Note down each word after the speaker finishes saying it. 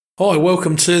Hi,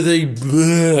 welcome to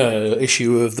the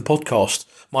issue of the podcast.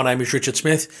 My name is Richard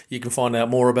Smith. You can find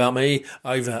out more about me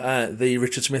over at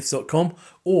therichardsmith.com,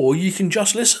 or you can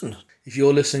just listen. If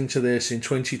you're listening to this in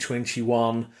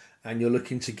 2021 and you're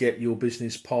looking to get your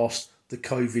business past the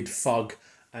COVID fug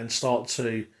and start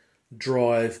to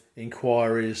drive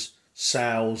inquiries,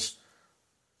 sales,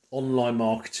 online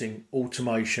marketing,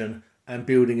 automation, and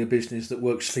building a business that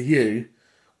works for you,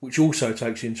 which also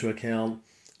takes into account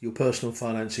your personal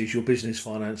finances, your business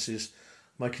finances,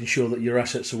 making sure that your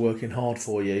assets are working hard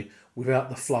for you without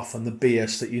the fluff and the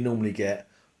BS that you normally get,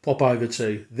 pop over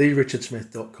to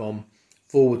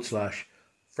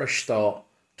therichardsmith.com/fresh start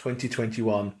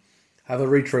 2021. Have a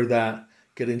read through that.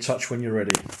 Get in touch when you're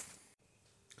ready.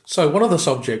 So one of the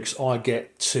subjects I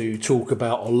get to talk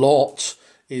about a lot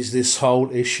is this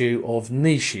whole issue of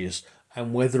niches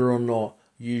and whether or not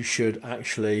you should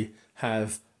actually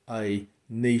have a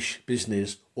niche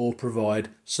business or provide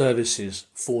services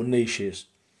for niches.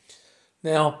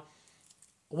 Now,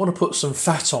 I want to put some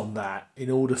fat on that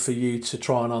in order for you to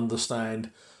try and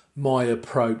understand my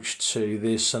approach to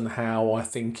this and how I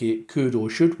think it could or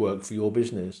should work for your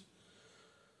business.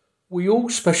 We all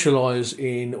specialise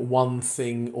in one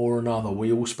thing or another.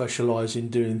 We all specialise in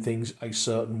doing things a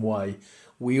certain way.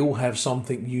 We all have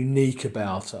something unique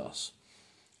about us.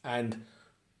 And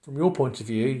from your point of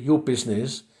view, your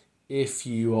business, if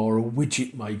you are a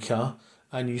widget maker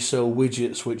and you sell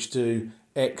widgets which do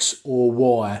X or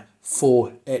Y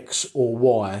for X or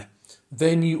Y,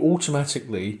 then you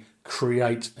automatically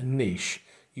create a niche.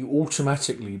 You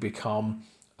automatically become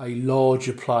a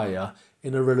larger player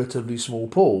in a relatively small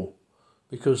pool,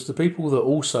 because the people that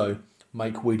also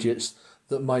make widgets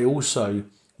that may also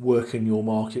work in your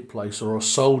marketplace or are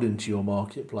sold into your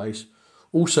marketplace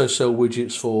also sell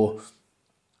widgets for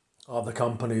other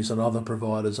companies and other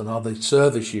providers and other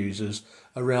service users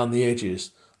around the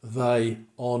edges. They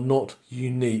are not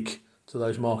unique to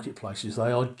those marketplaces.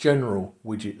 They are general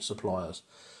widget suppliers.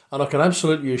 And I can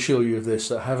absolutely assure you of this,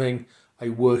 that having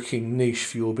a working niche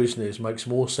for your business makes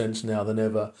more sense now than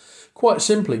ever. Quite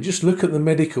simply, just look at the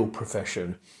medical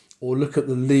profession or look at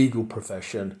the legal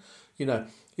profession. You know,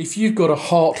 if you've got a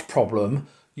heart problem,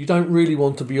 you don't really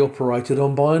want to be operated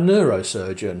on by a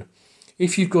neurosurgeon.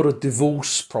 If you've got a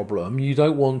divorce problem, you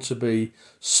don't want to be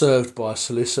served by a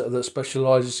solicitor that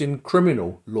specialises in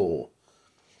criminal law.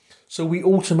 So we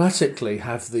automatically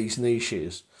have these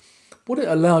niches. What it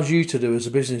allows you to do as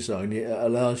a business owner, it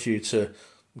allows you to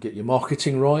get your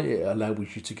marketing right, it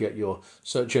allows you to get your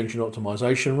search engine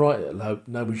optimization right, it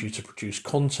enables you to produce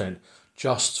content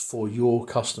just for your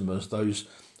customers, those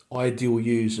ideal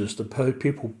users, the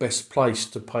people best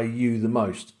placed to pay you the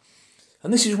most.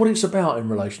 And this is what it's about in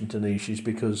relation to niches,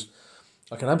 because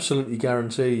I can absolutely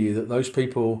guarantee you that those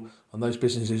people and those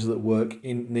businesses that work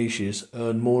in niches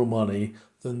earn more money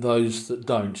than those that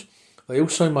don't. They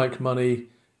also make money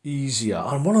easier.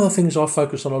 And one of the things I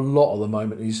focus on a lot at the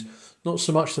moment is not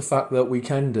so much the fact that we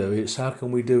can do, it's how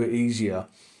can we do it easier?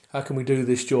 How can we do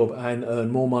this job and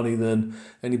earn more money than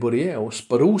anybody else,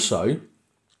 but also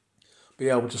be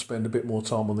able to spend a bit more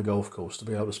time on the golf course, to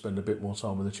be able to spend a bit more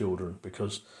time with the children,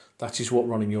 because that is what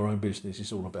running your own business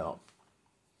is all about.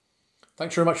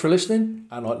 Thanks very much for listening,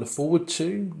 and I look forward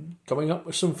to coming up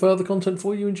with some further content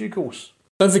for you in due course.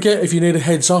 Don't forget, if you need a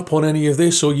heads up on any of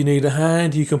this or you need a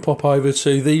hand, you can pop over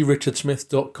to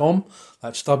therichardsmith.com.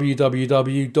 That's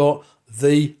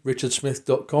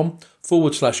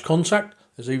www.therichardsmith.com/contact.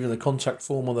 There's even a contact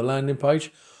form on the landing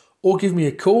page. Or give me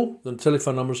a call. The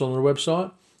telephone number's on the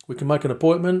website. We can make an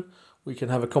appointment. We can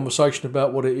have a conversation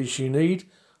about what it is you need.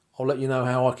 I'll let you know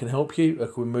how I can help you. I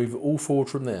can move it all forward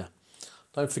from there.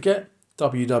 Don't forget,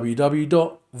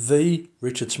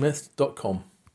 www.therichardsmith.com.